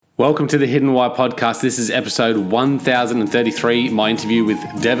Welcome to the Hidden Why podcast. This is episode 1033, my interview with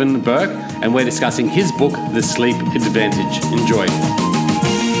Devin Burke, and we're discussing his book, The Sleep Advantage. Enjoy.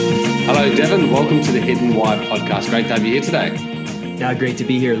 Hello, Devin. Welcome to the Hidden Why podcast. Great to have you here today. Yeah, great to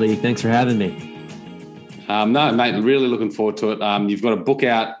be here, Lee. Thanks for having me. No, mate, really looking forward to it. You've got a book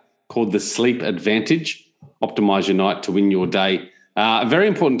out called The Sleep Advantage, Optimize Your Night to Win Your Day. A very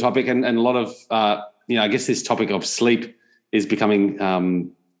important topic, and a lot of, I guess this topic of sleep is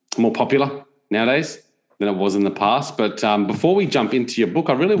becoming more popular nowadays than it was in the past. But before we jump into your book,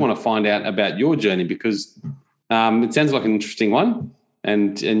 I really want to find out about your journey because it sounds like an interesting one.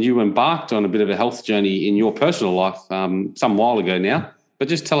 And you embarked on a bit of a health journey in your personal life some while ago now. But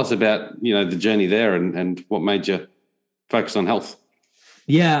just tell us about, the journey there and what made you focus on health.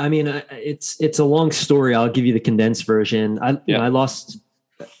 Yeah, I mean, it's a long story. I'll give you the condensed version. I lost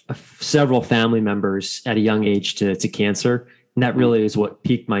several family members at a young age to cancer. And that really is what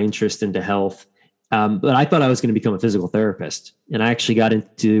piqued my interest into health. But I thought I was going to become a physical therapist. And I actually got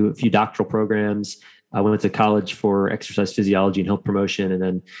into a few doctoral programs. I went to college for exercise physiology and health promotion, and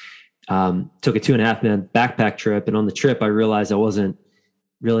then took a 2.5-month backpack trip. And on the trip, I realized I wasn't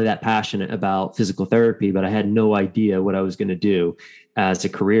really that passionate about physical therapy, but I had no idea what I was going to do as a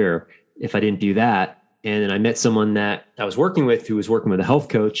career if I didn't do that. And then I met someone that I was working with who was working with a health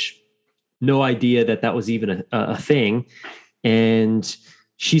coach. No idea that was even a thing. And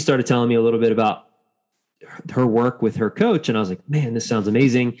she started telling me a little bit about her work with her coach. And I was like, man, this sounds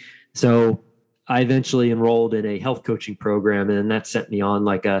amazing. So I eventually enrolled in a health coaching program, and then that sent me on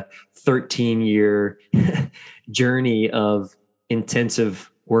like a 13-year journey of intensive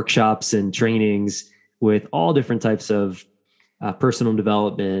workshops and trainings with all different types of personal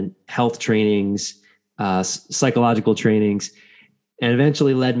development, health trainings, psychological trainings, and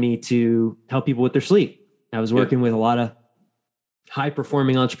eventually led me to help people with their sleep. I was working with a lot of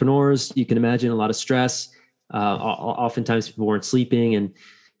high-performing entrepreneurs. You can imagine a lot of stress. Oftentimes people weren't sleeping. And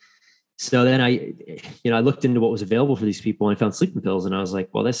so then I looked into what was available for these people, and I found sleeping pills. And I was like,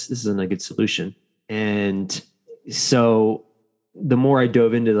 well, this isn't a good solution. And so the more I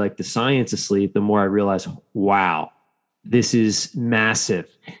dove into like the science of sleep, the more I realized, wow, this is massive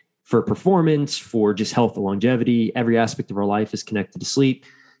for performance, for just health and longevity. Every aspect of our life is connected to sleep.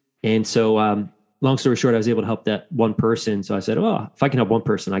 And so, long story short, I was able to help that one person. So I said, oh, if I can help one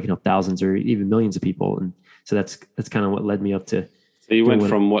person, I can help thousands or even millions of people. And so that's kind of what led me up to. So you went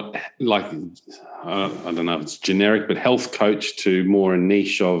from what, like, I don't know if it's generic, but health coach to more a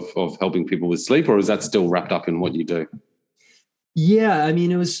niche of helping people with sleep, or is that still wrapped up in what you do? Yeah, I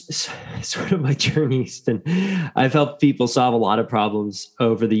mean, it was sort of my journey. I've helped people solve a lot of problems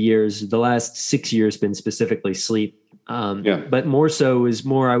over the years. The last 6 years been specifically sleep. But more so is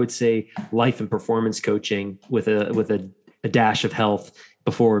more, I would say, life and performance coaching with a dash of health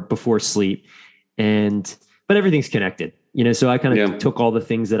before sleep. But everything's connected, so I kind of took all the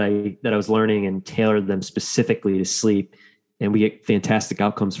things that I was learning and tailored them specifically to sleep, and we get fantastic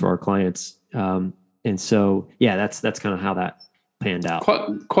outcomes for our clients. And so, that's kind of how that panned out.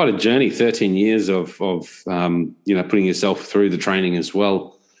 Quite a journey, 13 years of putting yourself through the training as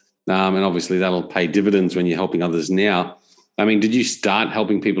well. And obviously that'll pay dividends when you're helping others now. I mean, did you start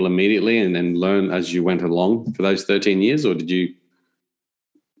helping people immediately and learn as you went along for those 13 years, or did you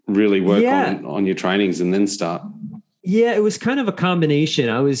really work on your trainings and then start? Yeah, it was kind of a combination.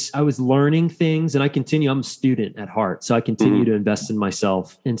 I was learning things, and I'm a student at heart. So I continue to invest in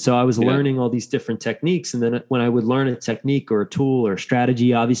myself. And so I was learning all these different techniques. And then when I would learn a technique or a tool or a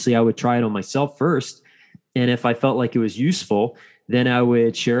strategy, obviously I would try it on myself first. And if I felt like it was useful, then I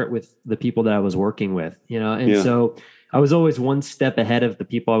would share it with the people that I was working with, so I was always one step ahead of the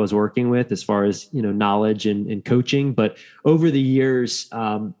people I was working with as far as, knowledge and coaching. But over the years,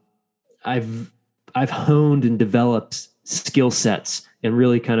 I've honed and developed skill sets and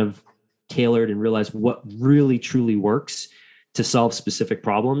really kind of tailored and realized what really truly works to solve specific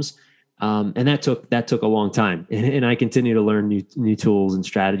problems. And that took a long time. And I continue to learn new tools and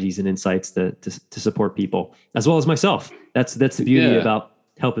strategies and insights to support people as well as myself. That's the beauty about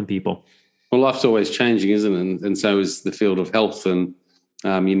helping people. Well, life's always changing, isn't it? And so is the field of health. And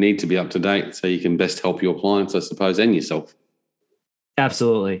you need to be up to date so you can best help your clients, I suppose, and yourself.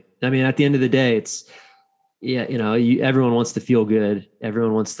 Absolutely. I mean, at the end of the day, it's, everyone wants to feel good.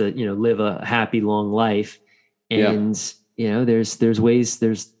 Everyone wants to, live a happy, long life. And, there's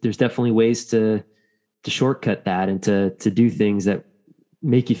definitely ways to shortcut that and to do things that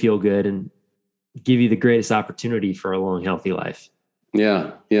make you feel good and give you the greatest opportunity for a long, healthy life.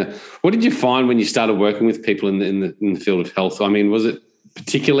 Yeah. What did you find when you started working with people in the field of health? I mean, was it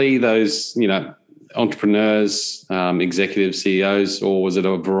particularly those, entrepreneurs, executives, CEOs, or was it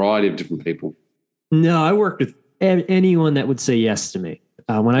a variety of different people? No, I worked with anyone that would say yes to me.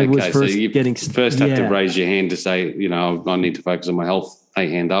 When I was first have to raise your hand to say, I need to focus on my health. Hey,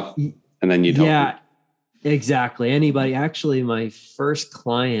 hand up, and then you'd help. Yeah, exactly. Anybody. Actually, my first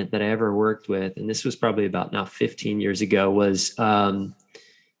client that I ever worked with, and this was probably about now 15 years ago, was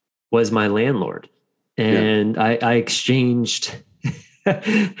my landlord, and I exchanged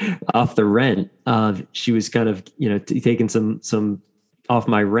off the rent. She was kind of taking some off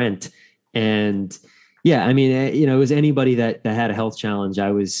my rent, and yeah, I mean, it was anybody that had a health challenge.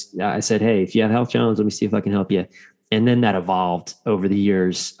 I said, hey, if you have a health challenge, let me see if I can help you. And then that evolved over the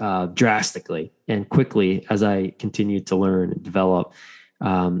years drastically and quickly as I continued to learn and develop,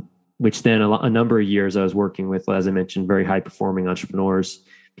 which then a number of years I was working with, as I mentioned, very high performing entrepreneurs,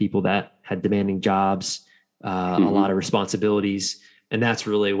 people that had demanding jobs, a lot of responsibilities. And that's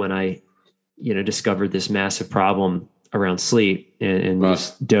really when I, discovered this massive problem around sleep and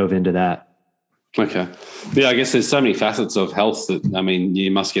just dove into that. Okay. Yeah, I guess there's so many facets of health that, you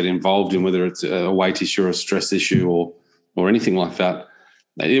must get involved in, whether it's a weight issue or a stress issue or anything like that.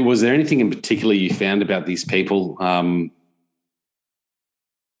 Was there anything in particular you found about these people,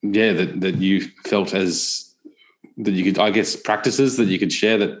 that you felt as that you could, I guess, practices that you could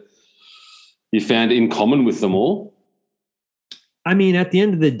share that you found in common with them all? I mean, at the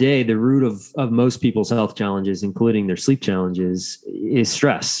end of the day, the root of most people's health challenges, including their sleep challenges, is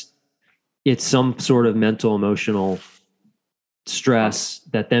stress. It's some sort of mental, emotional stress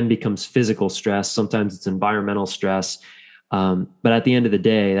that then becomes physical stress. Sometimes it's environmental stress. But at the end of the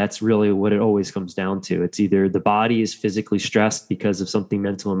day, that's really what it always comes down to. It's either the body is physically stressed because of something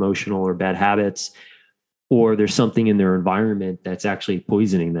mental, emotional, or bad habits, or there's something in their environment that's actually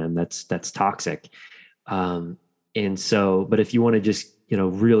poisoning them. That's toxic. And so, but if you want to just,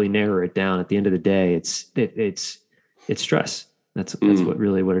 really narrow it down, at the end of the day, it's stress. That's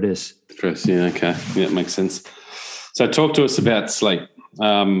what it is. Stress. Yeah. Okay. Yeah, it makes sense. So talk to us about sleep.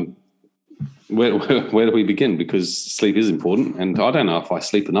 Where do we begin? Because sleep is important, and I don't know if I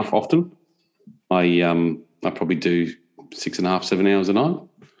sleep enough often. I probably do 6.5, 7 hours a night,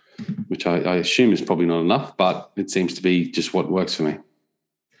 which I assume is probably not enough, but it seems to be just what works for me.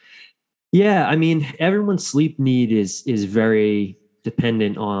 Yeah, I mean, everyone's sleep need is very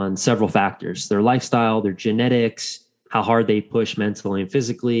dependent on several factors: their lifestyle, their genetics, how hard they push mentally and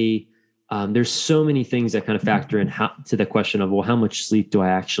physically. There's so many things that kind of factor in to the question of, well, how much sleep do I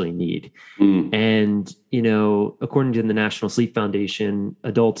actually need? And, according to the National Sleep Foundation,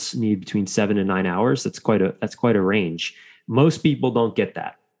 adults need between 7 and 9 hours. That's quite a range. Most people don't get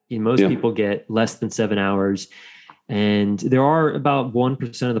that. Most people get less than 7 hours. And there are about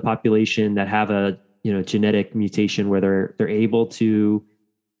 1% of the population that have a, genetic mutation where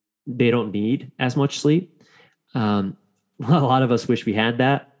they don't need as much sleep. A lot of us wish we had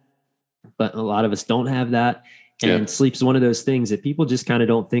that, but a lot of us don't have that. And sleep's one of those things that people just kind of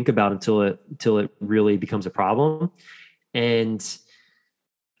don't think about until it really becomes a problem. And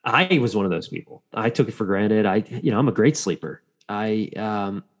I was one of those people. I took it for granted. I'm a great sleeper.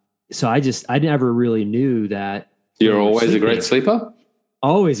 So I never really knew that. You're always a great sleeper?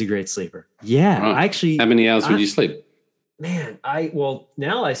 Always a great sleeper. Yeah. Right. Actually, how many hours would you sleep? Man,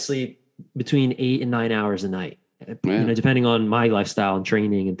 now I sleep between 8 and 9 hours a night. Depending on my lifestyle and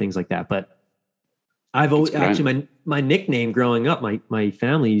training and things like that. But I've always actually my nickname growing up, my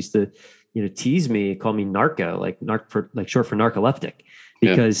family used to, tease me, call me narco, short for narcoleptic,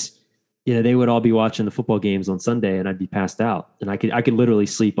 because they would all be watching the football games on Sunday and I'd be passed out, and I could literally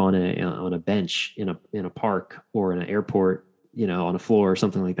sleep on a bench in a park or in an airport, on a floor or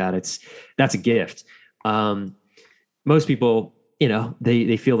something like that. That's a gift. Most people,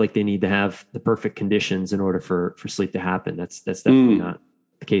 they feel like they need to have the perfect conditions in order for sleep to happen. That's definitely not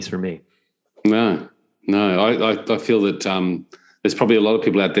the case for me. No, I feel that there's probably a lot of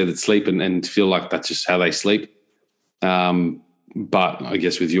people out there that sleep and feel like that's just how they sleep. But I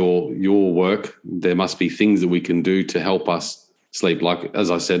guess with your work, there must be things that we can do to help us sleep. Like,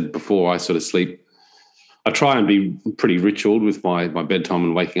 as I said before, I sort of sleep. I try and be pretty ritualed with my bedtime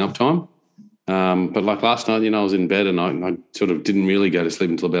and waking up time. But like last night, I was in bed and I sort of didn't really go to sleep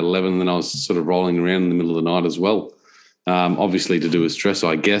until about 11. And then I was sort of rolling around in the middle of the night as well. Obviously to do with stress,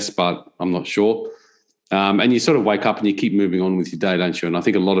 I guess, but I'm not sure. And you sort of wake up and you keep moving on with your day, don't you? And I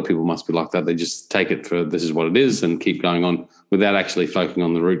think a lot of people must be like that. They just take it for this is what it is and keep going on without actually focusing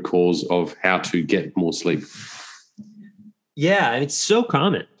on the root cause of how to get more sleep. Yeah, it's so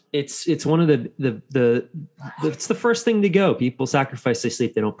common. It's one of it's the first thing to go. People sacrifice their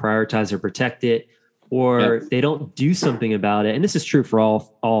sleep. They don't prioritize or protect it. or they don't do something about it. And this is true for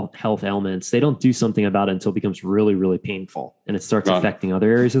all health ailments. They don't do something about it until it becomes really, really painful and it starts affecting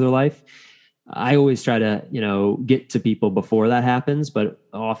other areas of their life. I always try to, get to people before that happens, but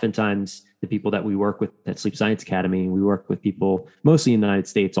oftentimes the people that we work with at Sleep Science Academy, we work with people mostly in the United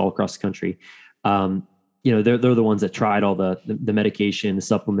States, all across the country. They're the ones that tried all the medication, the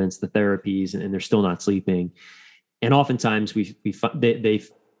supplements, the therapies, and they're still not sleeping. And oftentimes they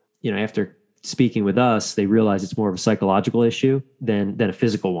after speaking with us, they realize it's more of a psychological issue than a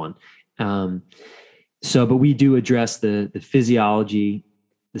physical one. But we do address the physiology,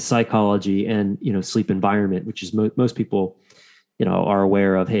 the psychology, and sleep environment, which is most people are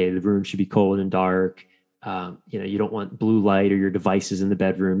aware of. Hey, the room should be cold and dark. You don't want blue light or your devices in the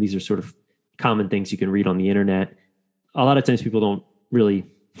bedroom. These are sort of common things you can read on the internet. A lot of times people don't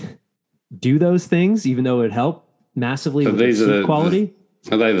really do those things, even though it help massively with sleep quality.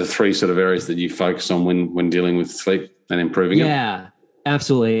 Are they the three sort of areas that you focus on when dealing with sleep and improving it? Yeah,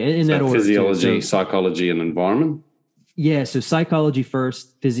 absolutely. In that order, physiology, psychology, and environment. Yeah, so psychology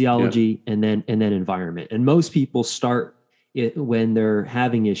first, physiology, and then environment. And most people start it when they're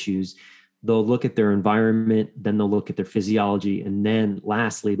having issues. They'll look at their environment, then they'll look at their physiology, and then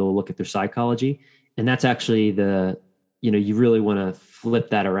lastly, they'll look at their psychology. And that's actually you really want to flip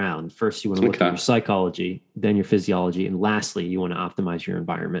that around. First, you want to look at your psychology, then your physiology, and lastly, you want to optimize your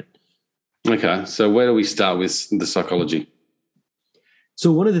environment. Okay, so where do we start with the psychology?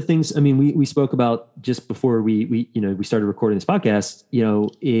 So one of the things, we spoke about just before we started recording this podcast,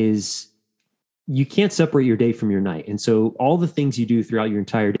 is you can't separate your day from your night. And so all the things you do throughout your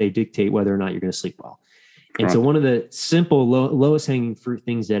entire day dictate whether or not you're going to sleep well. And so one of the simple, lowest hanging fruit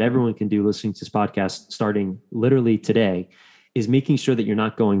things that everyone can do listening to this podcast, starting literally today, is making sure that you're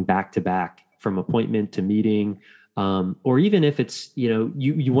not going back to back from appointment to meeting, or even if it's,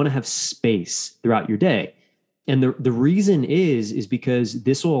 you want to have space throughout your day. And the reason is because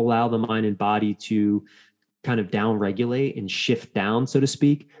this will allow the mind and body to kind of down regulate and shift down, so to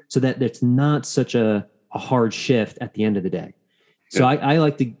speak, so that it's not such a hard shift at the end of the day. So I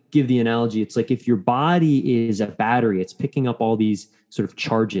like to give the analogy. It's like if your body is a battery, it's picking up all these sort of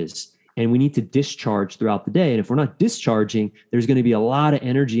charges, and we need to discharge throughout the day. And if we're not discharging, there's going to be a lot of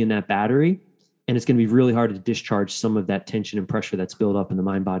energy in that battery, and it's going to be really hard to discharge some of that tension and pressure that's built up in the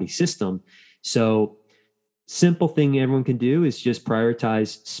mind-body system. So simple thing everyone can do is just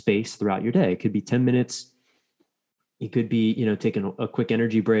prioritize space throughout your day. It could be 10 minutes. It could be, taking a quick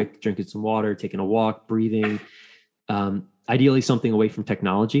energy break, drinking some water, taking a walk, breathing, ideally something away from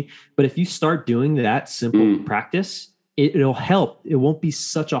technology. But if you start doing that simple practice, it'll help. It won't be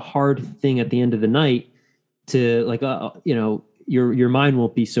such a hard thing at the end of the night to your mind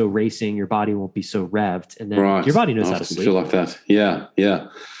won't be so racing, your body won't be so revved, and then your body knows how to sleep. Feel like that. Yeah.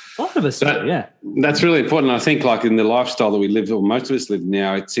 A lot of us do, yeah. That's really important. I think like in the lifestyle that we live, or most of us live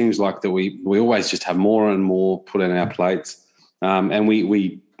now, it seems like that we always just have more and more put on our plates. And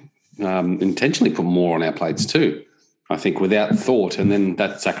we intentionally put more on our plates too, I think, without thought. And then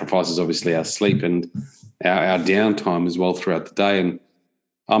that sacrifices obviously our sleep and our downtime as well throughout the day. And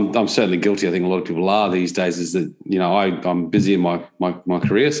I'm certainly guilty. I think a lot of people are these days, is that, I'm busy in my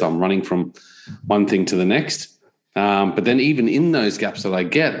career. So I'm running from one thing to the next. But then even in those gaps that I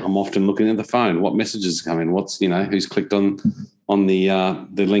get, I'm often looking at the phone, what messages come in, what's, who's clicked on the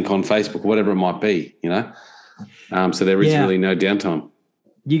link on Facebook, or whatever it might be, so there is really no downtime.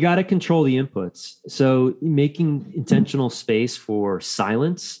 You got to control the inputs. So making intentional space for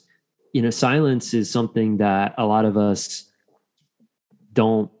silence, silence is something that a lot of us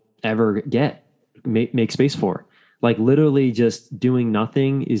don't ever make space for. Like literally just doing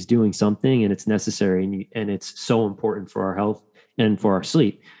nothing is doing something, and it's necessary, and it's so important for our health and for our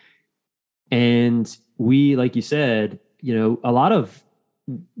sleep. And we, like you said, a lot of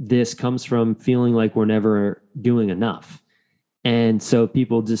this comes from feeling like we're never doing enough. And so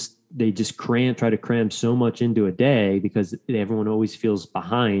people try to cram so much into a day because everyone always feels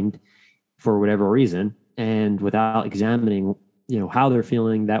behind for whatever reason, and without examining, how they're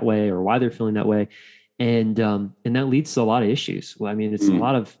feeling that way or why they're feeling that way. And that leads to a lot of issues. Well, it's a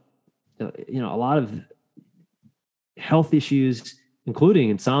lot of health issues, including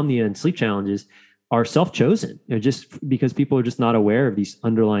insomnia and sleep challenges, are self-chosen. They're just because people are just not aware of these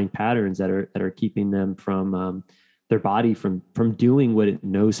underlying patterns that are keeping them from their body from doing what it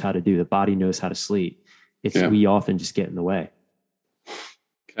knows how to do. The body knows how to sleep. We often just get in the way.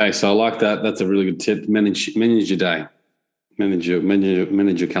 Okay, so I like that. That's a really good tip. Manage your day. Manage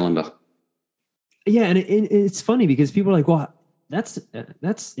your calendar. Yeah, and it's funny because people are like, "Well, that's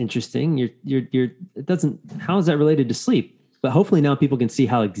interesting. It doesn't. How is that related to sleep?" but hopefully now people can see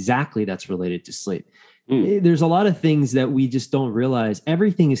how exactly that's related to sleep. There's a lot of things that we just don't realize.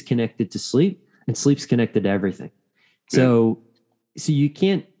 Everything is connected to sleep, and sleep's connected to everything. So you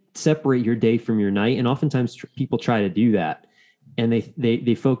can't separate your day from your night. And oftentimes people try to do that. And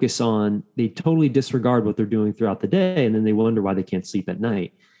they focus on, they totally disregard what they're doing throughout the day. And then they wonder why they can't sleep at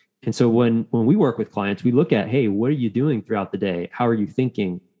night. And so when we work with clients, we look at, hey, what are you doing throughout the day? How are you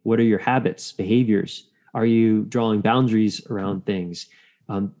thinking? What are your habits, behaviors? Are you drawing boundaries around things?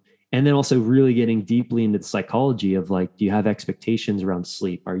 And then also really getting deeply into the psychology of like, do you have expectations around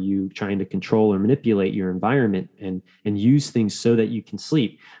sleep? Are you trying to control or manipulate your environment and use things so that you can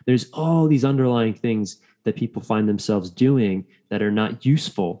sleep? There's all these underlying things that people find themselves doing that are not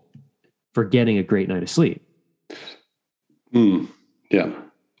useful for getting a great night of sleep. Yeah.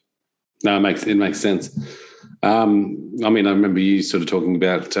 No, it makes sense. I mean, I remember you sort of talking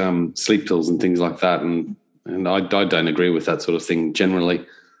about sleep pills and things like that, and I don't agree with that sort of thing generally,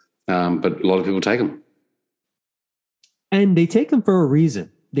 but a lot of people take them. And they take them for a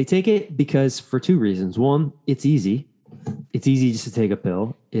reason. They take it because for two reasons. One, it's easy. It's easy just to take a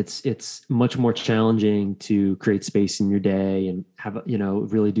pill. It's much more challenging to create space in your day and have,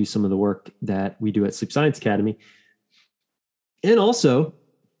 really do some of the work that we do at Sleep Science Academy. And also,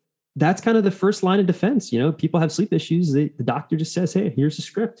 that's kind of the first line of defense. People have sleep issues. The doctor just says, hey, here's a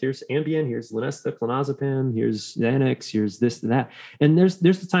script. Here's Ambien. Here's Lunesta, clonazepam. Here's Xanax. Here's this and that. And there's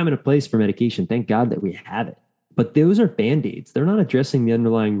the time and a place for medication. Thank God that we have it. But those are Band-Aids. They're not addressing the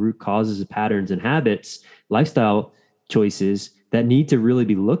underlying root causes of patterns and habits, lifestyle choices that need to really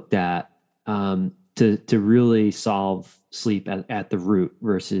be looked at to really solve sleep at the root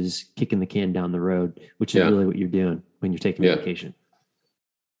versus kicking the can down the road, which is really what you're doing when you're taking medication.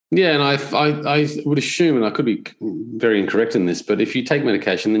 Yeah, and I would assume, and I could be very incorrect in this, but if you take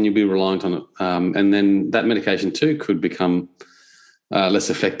medication, then you'll be reliant on it. And then that medication too could become less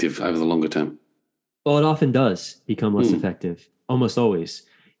effective over the longer term. Well, it often does become less effective, almost always.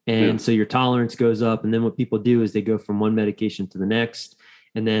 And so your tolerance goes up. And then what people do is they go from one medication to the next.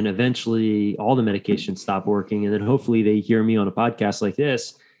 And then eventually all the medications stop working. And then hopefully they hear me on a podcast like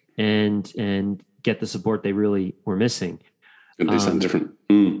this and get the support they really were missing. Could do something different.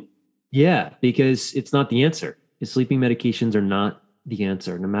 Yeah, because it's not the answer. Sleeping medications are not the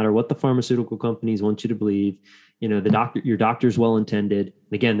answer. No matter what the pharmaceutical companies want you to believe, your doctor's well-intended.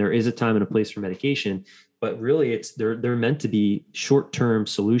 Again, there is a time and a place for medication, but really they're meant to be short-term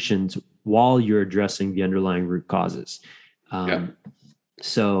solutions while you're addressing the underlying root causes.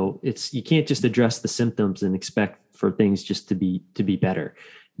 So you can't just address the symptoms and expect for things just to be better.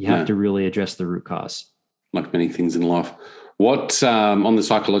 You have to really address the root cause. Like many things in life. What, on the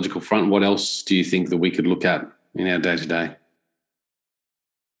psychological front, what else do you think that we could look at in our day-to-day?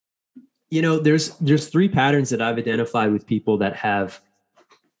 There's three patterns that I've identified with people that have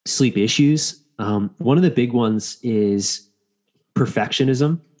sleep issues. One of the big ones is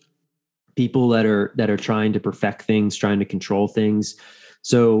perfectionism. People that are trying to perfect things, trying to control things.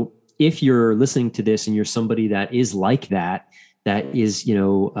 So if you're listening to this and you're somebody that is like that is,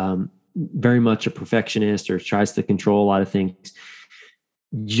 very much a perfectionist or tries to control a lot of things,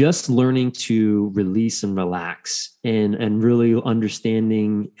 just learning to release and relax and really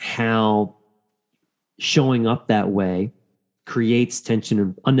understanding how showing up that way creates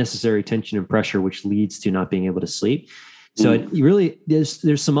tension, unnecessary tension and pressure, which leads to not being able to sleep. So it really,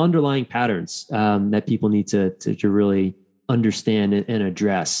 there's some underlying patterns that people need to really understand and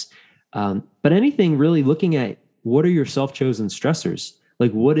address. But anything really looking at what are your self-chosen stressors?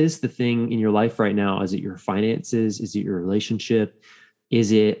 Like, what is the thing in your life right now? Is it your finances? Is it your relationship?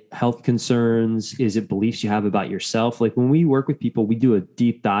 Is it health concerns? Is it beliefs you have about yourself? Like when we work with people, we do a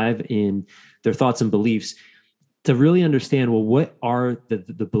deep dive in their thoughts and beliefs to really understand, well, what are the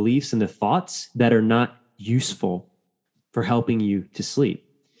beliefs and the thoughts that are not useful for helping you to sleep?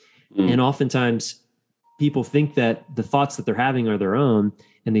 And oftentimes people think that the thoughts that they're having are their own,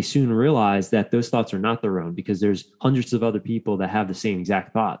 and they soon realize that those thoughts are not their own because there's hundreds of other people that have the same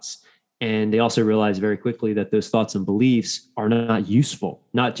exact thoughts. And they also realize very quickly that those thoughts and beliefs are not useful,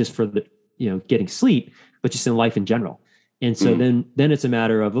 not just for the, getting sleep, but just in life in general. And so then it's a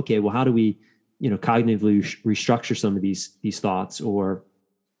matter of, okay, well, how do we, cognitively restructure some of these thoughts or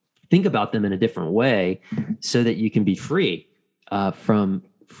think about them in a different way so that you can be free from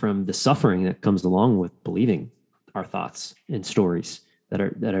the suffering that comes along with believing our thoughts and stories that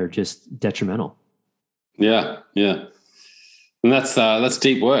are just detrimental. Yeah. And that's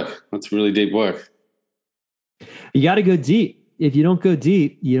deep work. That's really deep work. You got to go deep. If you don't go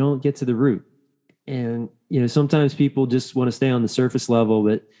deep, you don't get to the root. And, sometimes people just want to stay on the surface level,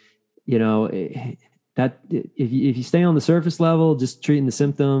 but, if you stay on the surface level, just treating the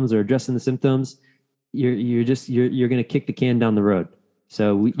symptoms or addressing the symptoms, you're going to kick the can down the road.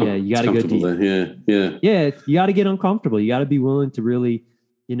 So you got to go deep. Yeah. You got to get uncomfortable. You got to be willing to really,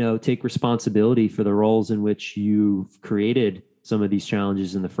 take responsibility for the roles in which you've created some of these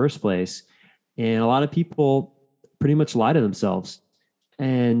challenges in the first place. And a lot of people pretty much lie to themselves,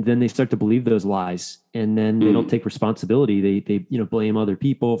 and then they start to believe those lies, and then they don't take responsibility. They blame other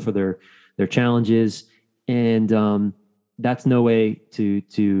people for their challenges. And that's no way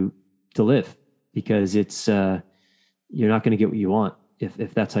to live, because it's you're not going to get what you want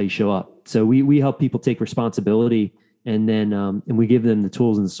if that's how you show up. So we help people take responsibility, and then and we give them the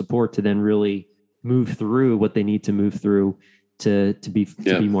tools and the support to then really move through what they need to move through to be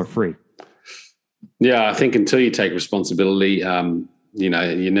more free. Yeah, I think until you take responsibility,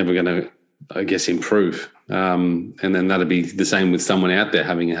 you're never going to, I guess, improve. And then that'll be the same with someone out there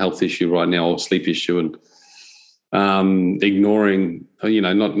having a health issue right now or sleep issue, and ignoring,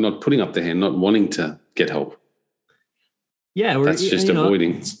 not putting up their hand, not wanting to get help. Yeah, that's just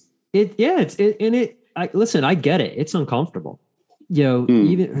avoiding. Listen, I get it. It's uncomfortable.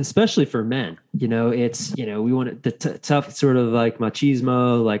 Even especially for men, it's, we want the tough sort of like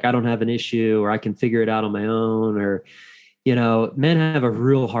machismo, like I don't have an issue, or I can figure it out on my own, or, men have a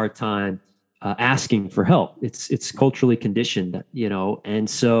real hard time asking for help. It's culturally conditioned, and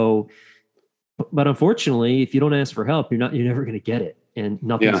so, but unfortunately, if you don't ask for help, you're never going to get it, and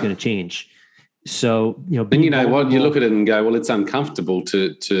nothing's going to change. So, and you look at it and go, well, it's uncomfortable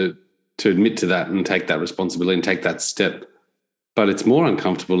to admit to that and take that responsibility and take that step. But it's more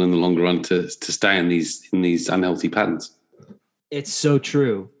uncomfortable in the longer run to stay in these unhealthy patterns. It's so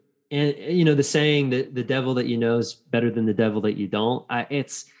true. And, the saying that the devil that you know is better than the devil that you don't.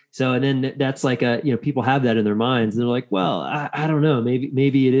 And then that's like people have that in their minds. And they're like, well, I don't know.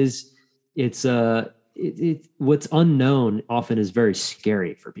 Maybe it is. It's what's unknown often is very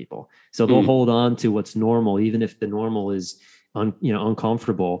scary for people. So they'll hold on to what's normal, even if the normal is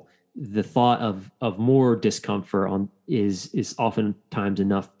uncomfortable. The thought of more discomfort is oftentimes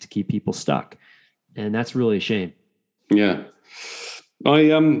enough to keep people stuck. And that's really a shame. Yeah.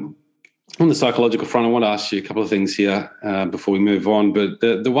 On the psychological front, I want to ask you a couple of things here before we move on. But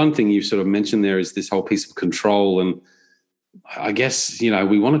the one thing you sort of mentioned there is this whole piece of control. And I guess,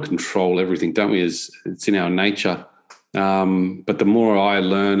 we want to control everything, don't we? It's in our nature. But the more I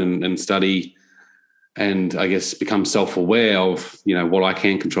learn and study and I guess become self-aware of, what I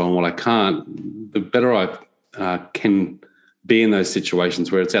can control and what I can't, the better I can be in those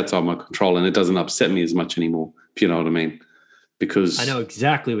situations where it's outside my control and it doesn't upset me as much anymore, if you know what I mean. Because I know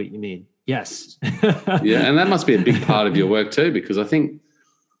exactly what you mean. Yes. Yeah, and that must be a big part of your work too, because I think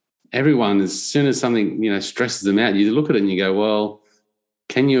everyone, as soon as something, stresses them out, you look at it and you go, well,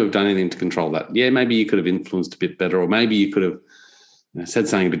 can you have done anything to control that? Yeah, maybe you could have influenced a bit better, or maybe you could have said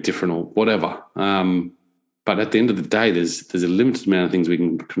something a bit different or whatever. But at the end of the day, there's a limited amount of things we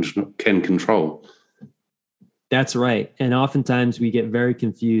can control. That's right. And oftentimes we get very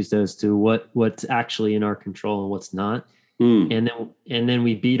confused as to what's actually in our control and what's not. And then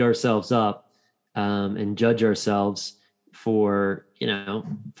we beat ourselves up and judge ourselves for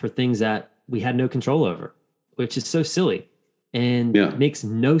things that we had no control over, which is so silly and makes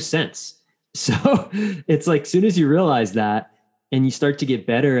no sense. So it's like, as soon as you realize that, and you start to get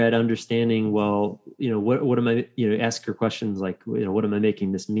better at understanding, well, what am I, ask your questions like, what am I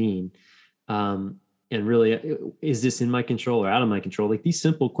making this mean? And really, is this in my control or out of my control? Like these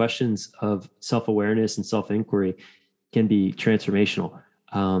simple questions of self-awareness and self-inquiry can be transformational.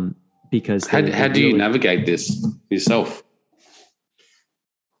 Because how do you navigate this yourself?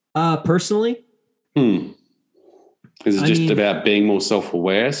 Personally? Is it just about being more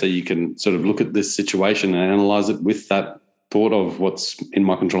self-aware so you can sort of look at this situation and analyze it with that thought of what's in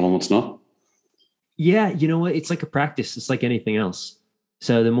my control and what's not? Yeah, you know what? It's like a practice. It's like anything else.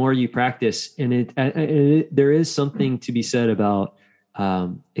 So the more you practice, and there is something to be said about,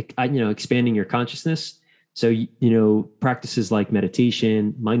 expanding your consciousness. So, practices like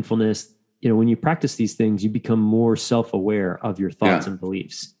meditation, mindfulness, when you practice these things, you become more self-aware of your thoughts and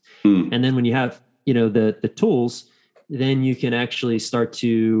beliefs. And then when you have, the tools, then you can actually start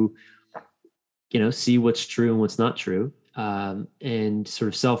to, see what's true and what's not true. And sort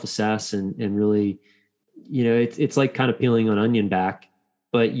of self-assess and really, it's like kind of peeling an onion back,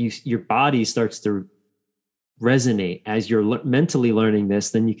 but your body starts to resonate as you're mentally learning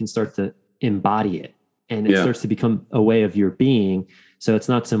this. Then you can start to embody it, and it starts to become a way of your being. So it's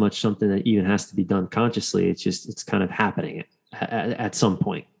not so much something that even has to be done consciously. It's kind of happening at some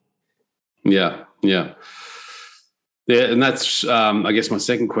point. Yeah. Yeah, and that's, I guess, my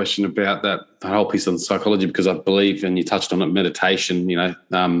second question about that the whole piece on psychology, because I believe, and you touched on it, meditation,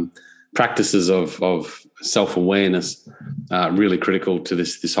 practices of self-awareness are really critical to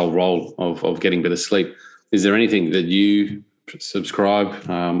this whole role of getting better sleep. Is there anything that you subscribe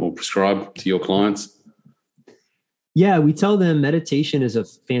or prescribe to your clients? Yeah, we tell them meditation is a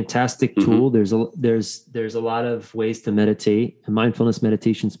fantastic tool. There's a lot of ways to meditate, and mindfulness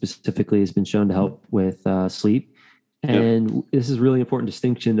meditation specifically has been shown to help with sleep. And this is really important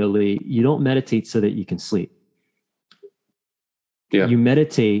distinction, though, Lee. You don't meditate so that you can sleep. Yeah. You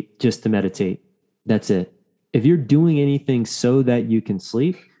meditate just to meditate. That's it. If you're doing anything so that you can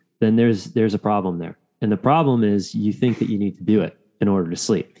sleep, then there's a problem there. And the problem is you think that you need to do it in order to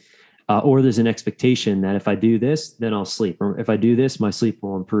sleep. Or there's an expectation that if I do this, then I'll sleep. Or if I do this, my sleep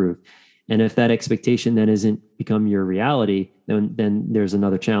will improve. And if that expectation then isn't become your reality, then there's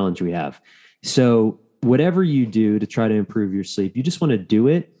another challenge we have. So whatever you do to try to improve your sleep, you just want to do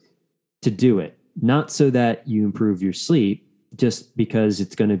it, not so that you improve your sleep, just because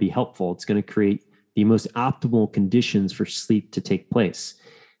it's going to be helpful. It's going to create the most optimal conditions for sleep to take place.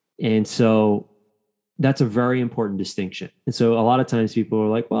 And so that's a very important distinction. And so a lot of times people are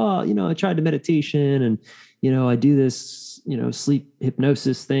like, well, I tried the meditation and, I do this, sleep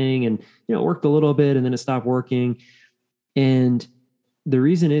hypnosis thing and, it worked a little bit and then it stopped working. And the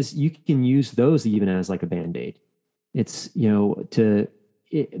reason is you can use those even as like a Band-Aid. It's, you're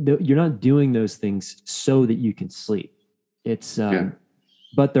not doing those things so that you can sleep. It's,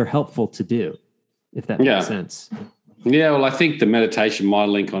 but they're helpful to do, if that makes sense. Yeah, well, I think the meditation, my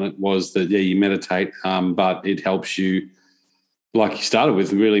link on it was that, you meditate, but it helps you, like you started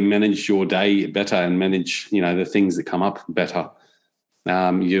with, really manage your day better and manage, the things that come up better.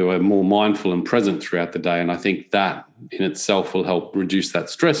 You are more mindful and present throughout the day. And I think that in itself will help reduce that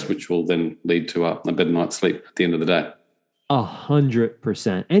stress, which will then lead to a better night's sleep at the end of the day.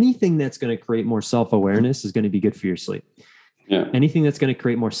 100%. Anything that's going to create more self-awareness is going to be good for your sleep. Yeah. Anything that's going to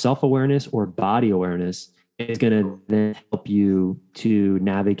create more self-awareness or body awareness is going to then help you to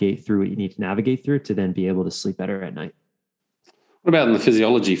navigate through what you need to navigate through to then be able to sleep better at night. What about in the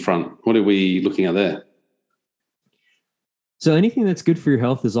physiology front? What are we looking at there? So anything that's good for your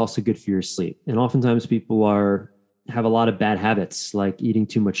health is also good for your sleep. And oftentimes people have a lot of bad habits, like eating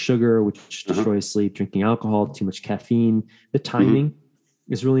too much sugar, which destroys sleep, drinking alcohol, too much caffeine. The timing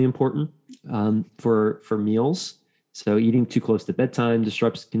is really important for meals. So eating too close to bedtime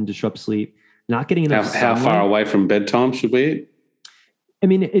can disrupt sleep. Not getting enough How far away from bedtime should we eat? I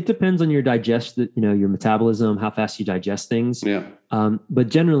mean, it depends on your your metabolism, how fast you digest things. Yeah. But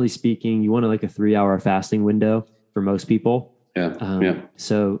generally speaking, you want a 3-hour fasting window for most people. Yeah.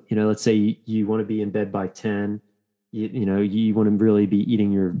 So, let's say you want to be in bed by 10, you want to really be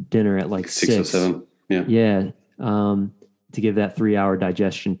eating your dinner at 6 or 7. Yeah. Yeah. To give that 3-hour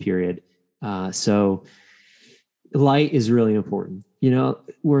digestion period. So light is really important.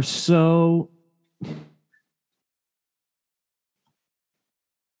 We're so,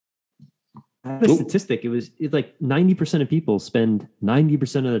 I have a statistic. It's like 90% of people spend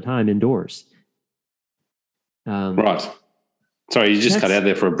 90% of the time indoors. Right. Sorry, you just cut out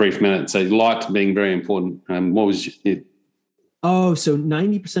there for a brief minute. So light being very important. What was it? Oh, so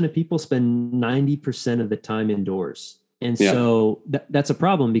 90% of people spend 90% of the time indoors. And so that's a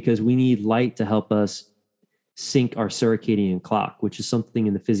problem because we need light to help us sync our circadian clock, which is something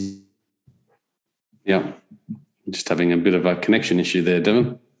in the physics. Yeah. Just having a bit of a connection issue there,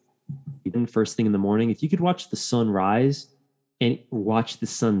 Devin. First thing in the morning, if you could watch the sun rise and watch the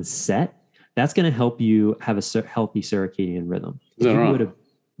sun set, that's going to help you have a healthy circadian rhythm. If you go to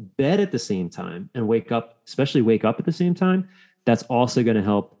bed at the same time and wake up at the same time, that's also going to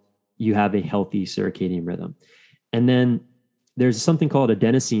help you have a healthy circadian rhythm. And then there's something called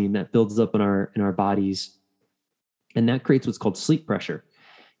adenosine that builds up in our bodies, and that creates what's called sleep pressure.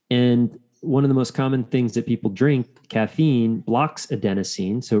 And one of the most common things that people drink, caffeine, blocks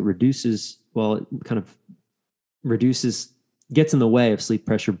adenosine. So it gets in the way of sleep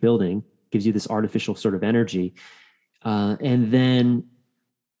pressure building, gives you this artificial sort of energy. And then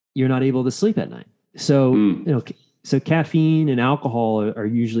you're not able to sleep at night. So, so caffeine and alcohol are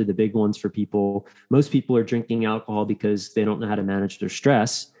usually the big ones for people. Most people are drinking alcohol because they don't know how to manage their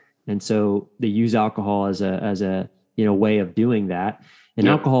stress. And so they use alcohol as a way of doing that. And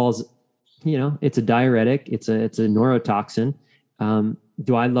alcohol is, it's a diuretic. It's a neurotoxin.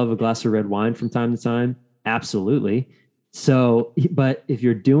 Do I love a glass of red wine from time to time? Absolutely. So, but if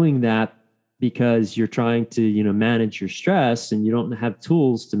you're doing that because you're trying to, manage your stress and you don't have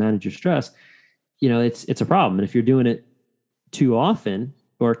tools to manage your stress, it's a problem. And if you're doing it too often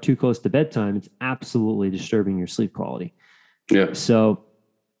or too close to bedtime, it's absolutely disturbing your sleep quality. Yeah. So,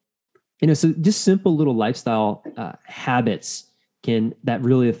 so just simple little lifestyle habits that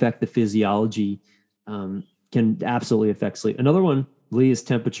really affect the physiology can absolutely affect sleep. Another one, Lee, is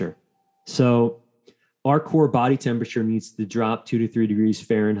temperature. So our core body temperature needs to drop 2 to 3 degrees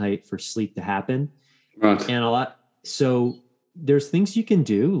Fahrenheit for sleep to happen. Right. And so there's things you can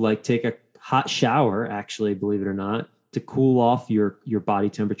do, like take a hot shower, actually, believe it or not, to cool off your body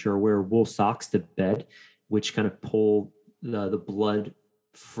temperature, or wear wool socks to bed, which kind of pull the blood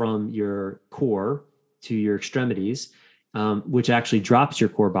from your core to your extremities, which actually drops your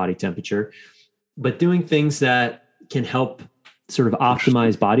core body temperature. But doing things that can help sort of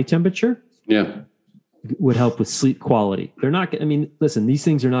optimize body temperature would help with sleep quality. They're not, listen, these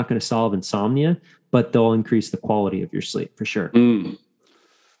things are not going to solve insomnia, but they'll increase the quality of your sleep for sure.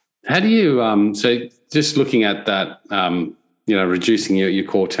 How do you, so just looking at that, reducing your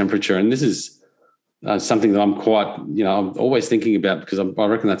core temperature, and this is something that I'm quite, I'm always thinking about, because I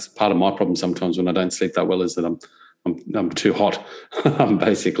reckon that's part of my problem sometimes when I don't sleep that well, is that I'm too hot,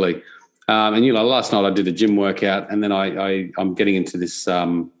 basically. And last night I did a gym workout, and then I'm getting into this.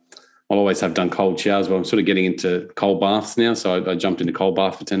 I'll always have done cold showers, but I'm sort of getting into cold baths now. So I jumped into cold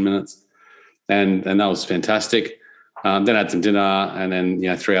bath for 10 minutes, and that was fantastic. Then I had some dinner, and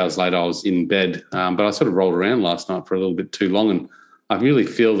then 3 hours later I was in bed. But I sort of rolled around last night for a little bit too long, and I really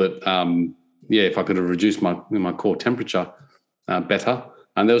feel that if I could have reduced my core temperature better.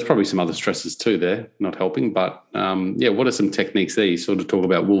 And there was probably some other stresses too there, not helping. But what are some techniques there? You sort of talk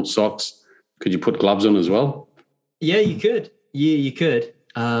about wool socks. Could you put gloves on as well? Yeah, you could. Yeah, you could.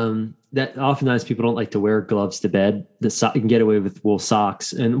 That oftentimes people don't like to wear gloves to bed. You can get away with wool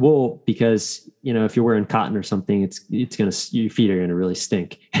socks, and wool, because if you're wearing cotton or something, your feet are gonna really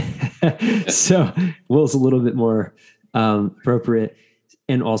stink. So wool's a little bit more appropriate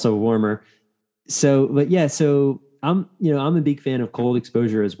and also warmer. So I'm a big fan of cold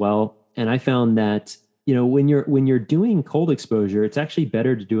exposure as well, and I found that when you're doing cold exposure, it's actually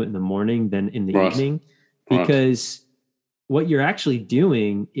better to do it in the morning than in the evening, because what you're actually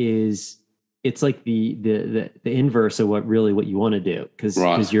doing is, it's like the inverse of what you want to do,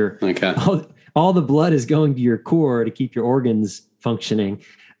 because you're all the blood is going to your core to keep your organs functioning.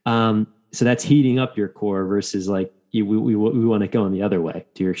 So that's heating up your core versus like we want to go in the other way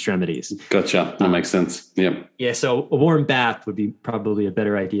to your extremities. Gotcha. That makes sense. Yeah. Yeah. So a warm bath would be probably a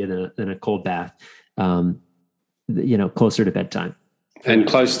better idea than a cold bath, closer to bedtime. And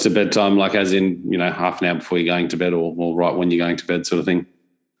close to bedtime, like as in, half an hour before you're going to bed, or right when you're going to bed, sort of thing.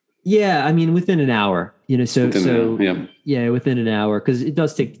 Yeah. Within an hour, within an hour, because it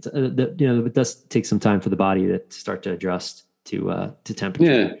does take, it does take some time for the body to start to adjust to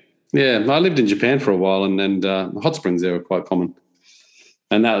temperature. Yeah. Yeah, I lived in Japan for a while, and hot springs there were quite common.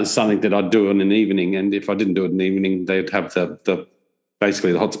 And that was something that I'd do in an evening. And if I didn't do it in the evening, they'd have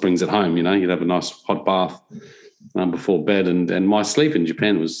basically the hot springs at home. You'd have a nice hot bath before bed. And my sleep in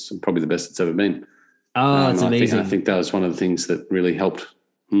Japan was probably the best it's ever been. Oh, it's amazing. I think that was one of the things that really helped.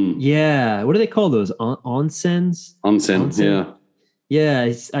 Yeah, what do they call those? Onsens? Onsen, yeah.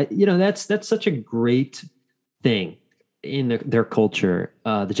 Yeah, that's such a great thing in their culture,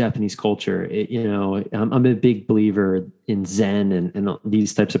 the Japanese culture. I'm a big believer in Zen and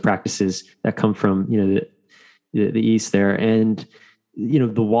these types of practices that come from the East there, and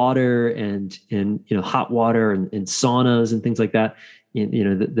the water and hot water and saunas and things like that.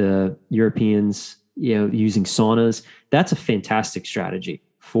 The Europeans using saunas. That's a fantastic strategy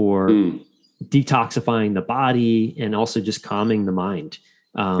for detoxifying the body and also just calming the mind.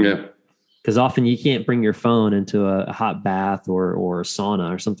 Because often you can't bring your phone into a hot bath or a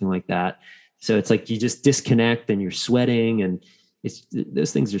sauna or something like that. So it's like you just disconnect and you're sweating, and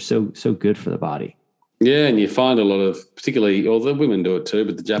those things are so good for the body. Yeah, and you find a lot of, particularly, all the women do it too,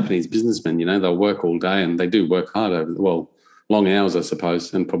 but the Japanese businessmen, they'll work all day, and they do work hard long hours, I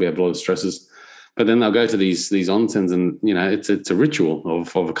suppose, and probably have a lot of stresses. But then they'll go to these onsens, and it's a ritual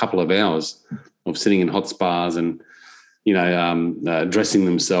of a couple of hours of sitting in hot spas and dressing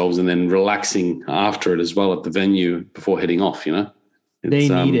themselves and then relaxing after it as well at the venue before heading off. They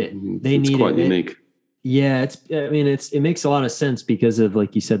need it. It's quite unique. Yeah, it makes a lot of sense because of,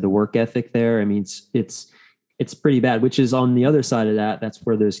 like you said, the work ethic there. It's pretty bad, which is on the other side of that. That's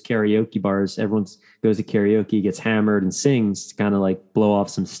where those karaoke bars, everyone goes to karaoke, gets hammered and sings to kind of like blow off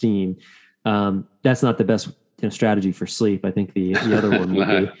some steam. That's not the best strategy for sleep. I think the other one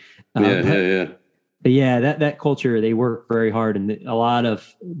would be. But yeah, that culture, they work very hard, and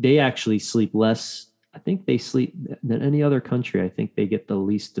they actually sleep less. I think they sleep than any other country. I think they get the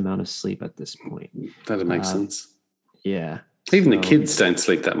least amount of sleep at this point. That makes sense. Yeah. Even the kids don't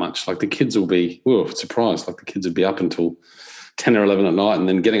sleep that much. Like the kids will be, surprised. Like the kids would be up until 10 or 11 at night and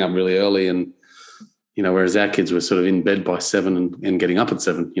then getting up really early. And, whereas our kids were sort of in bed by 7 and getting up at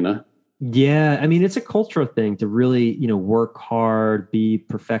 7, Yeah. I mean, it's a cultural thing to really, work hard, be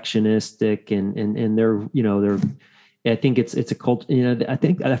perfectionistic and they're, I think it's a cult,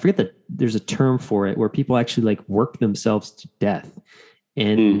 I forget that there's a term for it where people actually like work themselves to death.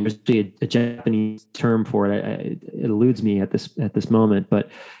 And there's actually a Japanese term for it. It eludes me at this moment, but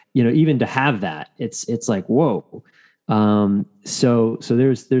even to have that, it's like, whoa. So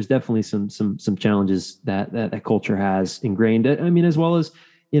there's definitely some challenges that culture has ingrained. I mean, as well as,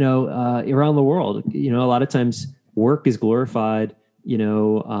 around the world, a lot of times work is glorified.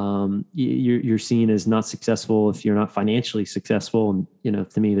 You're seen as not successful if you're not financially successful. And,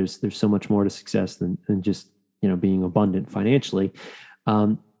 to me, there's so much more to success than just, being abundant financially.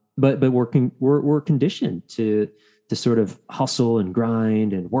 But we're conditioned to sort of hustle and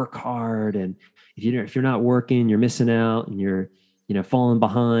grind and work hard. And if you're not working, you're missing out and you're, falling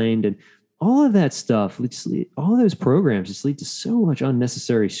behind and all of that stuff. All those programs just lead to so much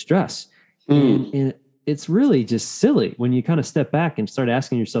unnecessary stress. And it's really just silly when you kind of step back and start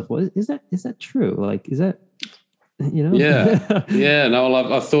asking yourself, well, is that true? Like, is that, Yeah. Yeah. No,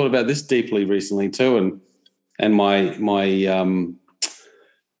 I've thought about this deeply recently too. And my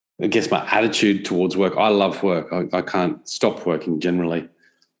I guess my attitude towards work, I love work. I can't stop working generally.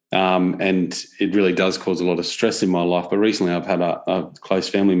 And it really does cause a lot of stress in my life. But recently I've had a close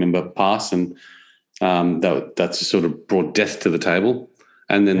family member pass and that's just sort of brought death to the table.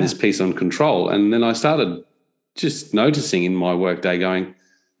 And then this piece on control. And then I started just noticing in my work day going,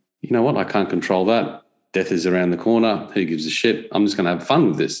 you know what, I can't control that. Death is around the corner. Who gives a shit? I'm just going to have fun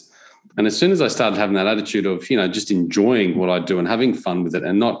with this. And as soon as I started having that attitude of, just enjoying what I do and having fun with it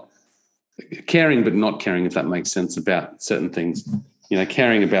and not caring, but not caring, if that makes sense, about certain things,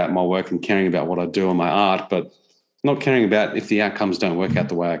 caring about my work and caring about what I do and my art, but not caring about if the outcomes don't work out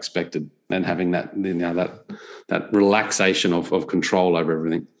the way I expected and having that, that relaxation of control over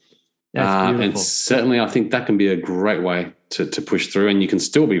everything. And certainly I think that can be a great way to push through and you can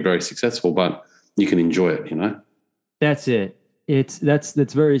still be very successful, but you can enjoy it, That's it.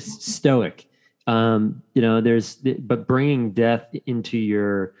 That's very stoic. But bringing death into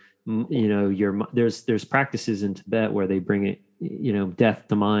your, there's practices in Tibet where they bring it, death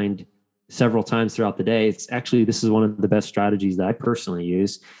to mind several times throughout the day. This is one of the best strategies that I personally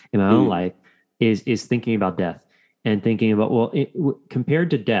use in my own life is thinking about death and thinking about, compared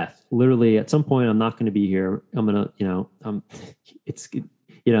to death, literally at some point, I'm not going to be here. I'm going to,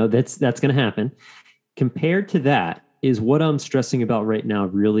 that's going to happen. Compared to that, is what I'm stressing about right now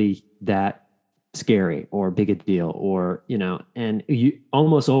really that scary or big a deal or, and you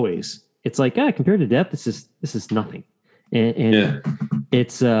almost always, it's like, compared to death, this is nothing. And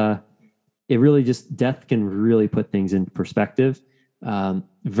it's, it really just, death can really put things in perspective,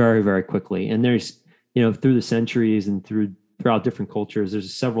 very, very quickly. And there's, through the centuries and throughout different cultures,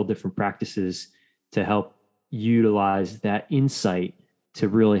 there's several different practices to help utilize that insight to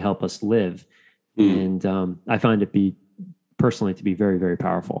really help us live. And I find it personally to be very, very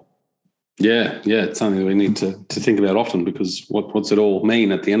powerful. Yeah. It's something that we need to think about often because what's it all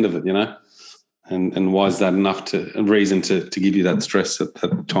mean at the end of it, and why is that enough a reason to give you that stress at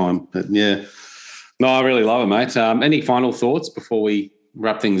that time? But yeah, no, I really love it, mate. Any final thoughts before we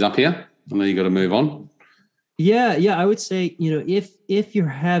wrap things up here? I know you got to move on. Yeah. I would say, if you're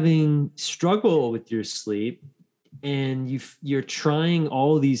having struggle with your sleep, and you're trying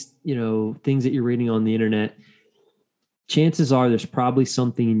all of these, things that you're reading on the internet, chances are there's probably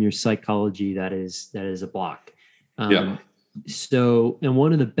something in your psychology that is a block. So, and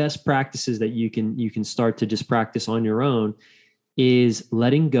one of the best practices that you can start to just practice on your own is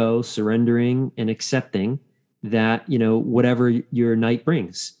letting go, surrendering, and accepting that, whatever your night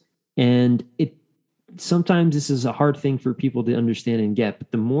brings. And sometimes this is a hard thing for people to understand and get, but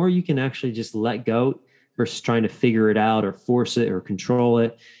the more you can actually just let go versus trying to figure it out or force it or control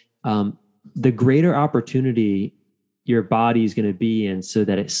it, the greater opportunity your body is going to be in so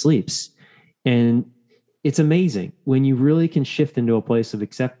that it sleeps. And it's amazing when you really can shift into a place of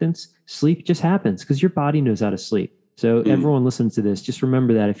acceptance, sleep just happens because your body knows how to sleep. So everyone listen to this. Just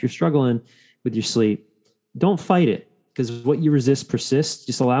remember that if you're struggling with your sleep, don't fight it because what you resist persists.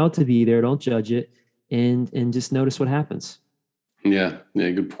 Just allow it to be there. Don't judge it and just notice what happens. Yeah.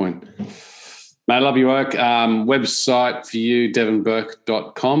 Good point. Mate, I love your work. Website for you,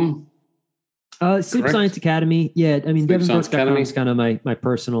 devonburke.com. Sleep Science Academy. Yeah, I mean, devonburke.com is kind of my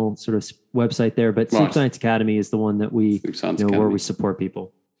personal sort of website there, but Sleep Science Academy is the one that we, where we support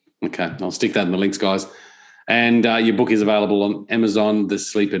people. Okay, I'll stick that in the links, guys. And your book is available on Amazon, The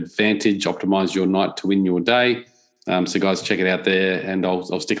Sleep Advantage, Optimize Your Night to Win Your Day. So guys, check it out there. And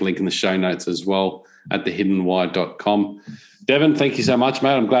I'll stick a link in the show notes as well at thehiddenwhy.com. Devin, thank you so much,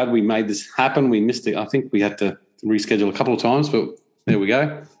 mate. I'm glad we made this happen. We missed it. I think we had to reschedule a couple of times, but there we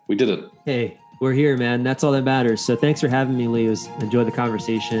go. We did it. Hey, we're here, man. That's all that matters. So thanks for having me, Lee. Enjoy the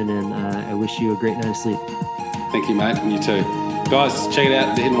conversation, and I wish you a great night of sleep. Thank you, mate. And you too. Guys, check it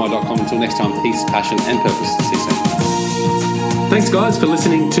out, thehiddenwhy.com. Until next time, peace, passion, and purpose. See you soon. Thanks, guys, for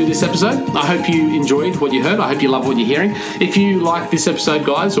listening to this episode. I hope you enjoyed what you heard. I hope you love what you're hearing. If you like this episode,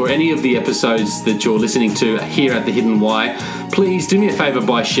 guys, or any of the episodes that you're listening to here at The Hidden Why, please do me a favor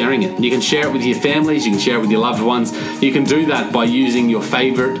by sharing it. You can share it with your families. You can share it with your loved ones. You can do that by using your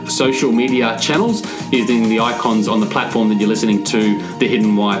favorite social media channels, using the icons on the platform that you're listening to The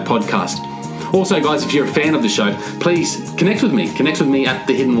Hidden Why podcast. Also, guys, if you're a fan of the show, please connect with me. Connect with me at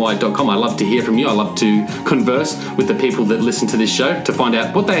thehiddenwhy.com. I love to hear from you. I love to converse with the people that listen to this show to find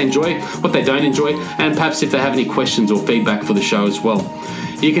out what they enjoy, what they don't enjoy, and perhaps if they have any questions or feedback for the show as well.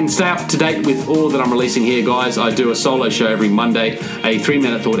 You can stay up to date with all that I'm releasing here, guys. I do a solo show every Monday, a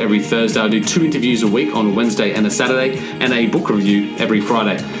 3-minute thought every Thursday. I do 2 interviews a week on a Wednesday and a Saturday, and a book review every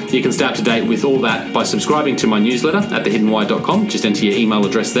Friday. You can stay up to date with all that by subscribing to my newsletter at thehiddenwhy.com. Just enter your email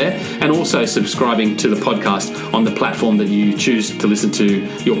address there, and also subscribing to the podcast on the platform that you choose to listen to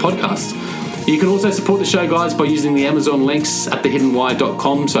your podcasts. You can also support the show, guys, by using the Amazon links at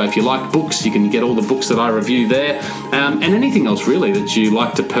thehiddenwhy.com. So if you like books, you can get all the books that I review there, and anything else really that you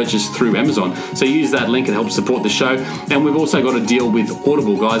like to purchase through Amazon. So use that link and help support the show. And we've also got a deal with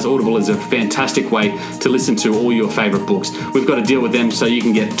Audible, guys. Audible is a fantastic way to listen to all your favorite books. We've got a deal with them so you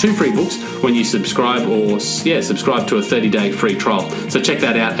can get 2 free books when you subscribe, or subscribe to a 30-day free trial. So check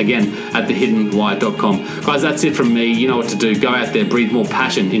that out again at thehiddenwhy.com. Guys, that's it from me. You know what to do. Go out there, breathe more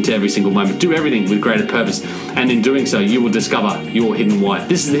passion into every single moment. Do everything with greater purpose, and in doing so, you will discover your hidden why.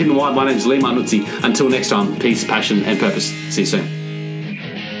 This is The Hidden Why. My name is Lee Martinuzzi. Until next time, peace, passion, and purpose. See you soon.